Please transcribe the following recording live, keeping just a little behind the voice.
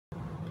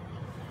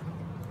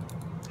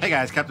Hey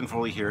guys, Captain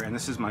Foley here, and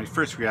this is my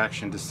first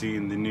reaction to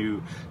seeing the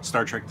new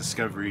Star Trek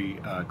Discovery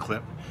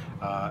clip.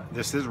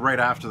 This is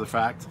right after the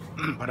fact,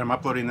 but I'm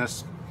uploading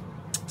this,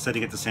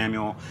 sending it to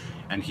Samuel,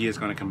 and he is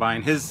going to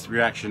combine his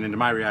reaction into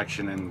my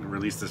reaction and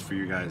release this for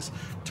you guys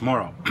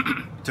tomorrow.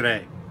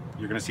 Today.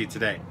 You're going to see it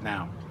today,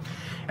 now.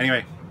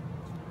 Anyway,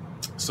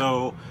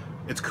 so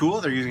it's cool.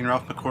 They're using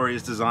Ralph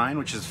McQuarrie's design,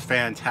 which is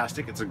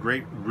fantastic. It's a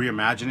great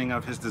reimagining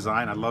of his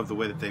design. I love the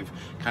way that they've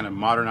kind of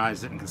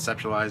modernized it and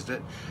conceptualized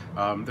it.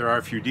 There are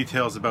a few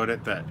details about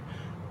it that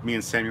me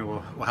and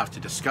Samuel will have to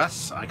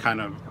discuss. I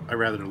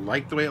rather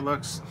like the way it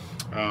looks.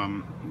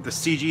 The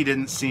CG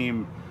didn't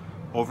seem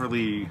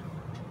overly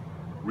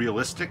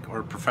realistic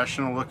or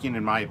professional looking,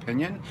 in my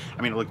opinion.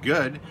 I mean, it looked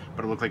good,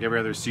 but it looked like every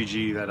other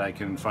CG that I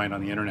can find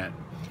on the internet.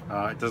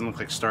 It doesn't look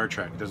like Star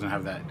Trek. It doesn't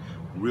have that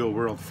real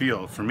world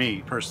feel for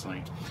me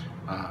personally.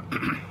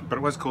 But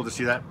it was cool to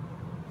see that,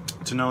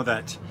 to know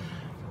that.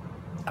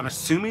 I'm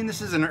assuming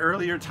this is an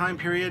earlier time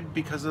period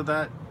because of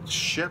that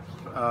ship.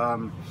 It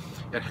kind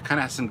of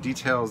has some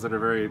details that are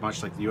very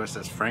much like the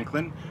USS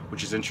Franklin,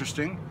 which is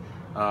interesting.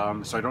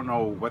 So I don't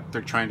know what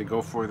they're trying to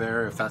go for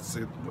there, if that's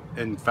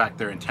in fact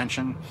their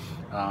intention.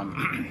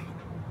 I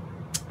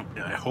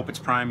hope it's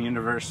Prime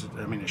Universe.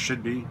 I mean, it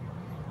should be.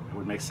 It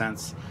would make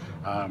sense.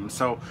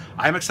 So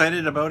I'm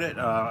excited about it.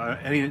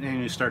 Any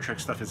new Star Trek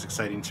stuff is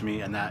exciting to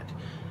me, and that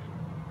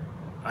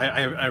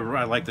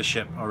I like the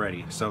ship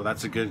already. So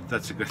that's a good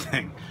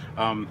thing.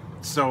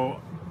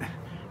 So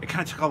it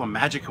kind of took all the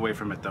magic away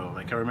from it, though.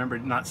 Like, I remember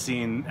not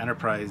seeing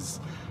Enterprise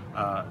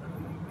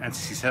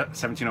NCC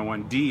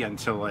 1701D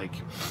until like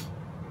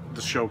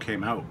the show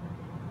came out,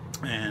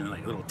 and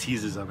like little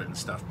teases of it and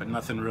stuff, but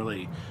nothing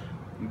really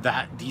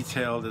that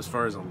detailed as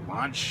far as a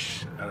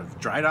launch out of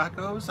dry dock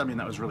goes. I mean,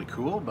 that was really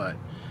cool, but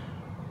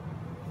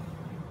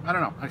I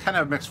don't know. I kind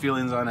of have mixed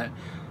feelings on it.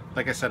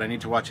 Like I said, I need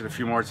to watch it a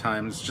few more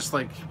times, just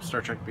like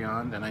Star Trek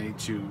Beyond, and I need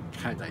to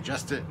kind of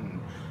digest it and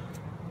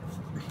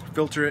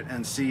filter it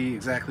and see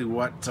exactly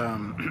what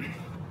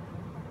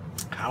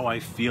how I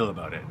feel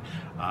about it.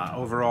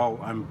 Overall,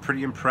 I'm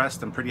pretty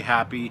impressed. I'm pretty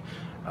happy,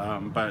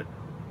 but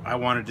I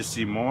wanted to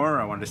see more.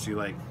 I wanted to see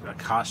like a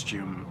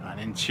costume, an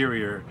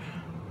interior,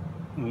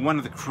 one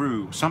of the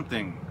crew,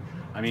 something.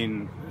 I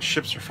mean,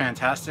 ships are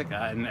fantastic,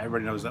 and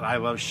everybody knows that I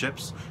love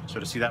ships,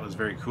 so to see that was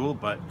very cool,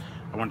 but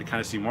I wanted to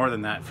kind of see more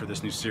than that for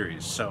this new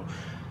series. So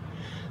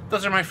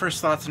those are my first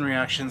thoughts and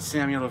reactions.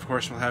 Samuel, of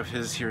course, will have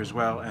his here as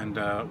well, and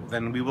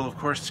then we will, of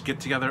course,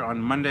 get together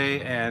on Monday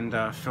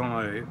and film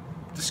a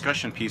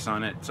discussion piece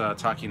on it,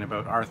 talking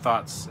about our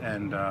thoughts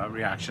and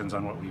reactions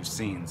on what we've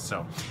seen.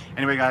 So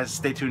anyway, guys,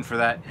 stay tuned for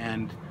that,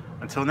 and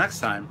until next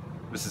time,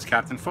 this is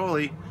Captain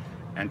Foley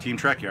and Team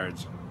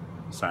Trekyards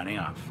signing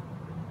off.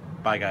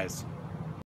 Bye, guys.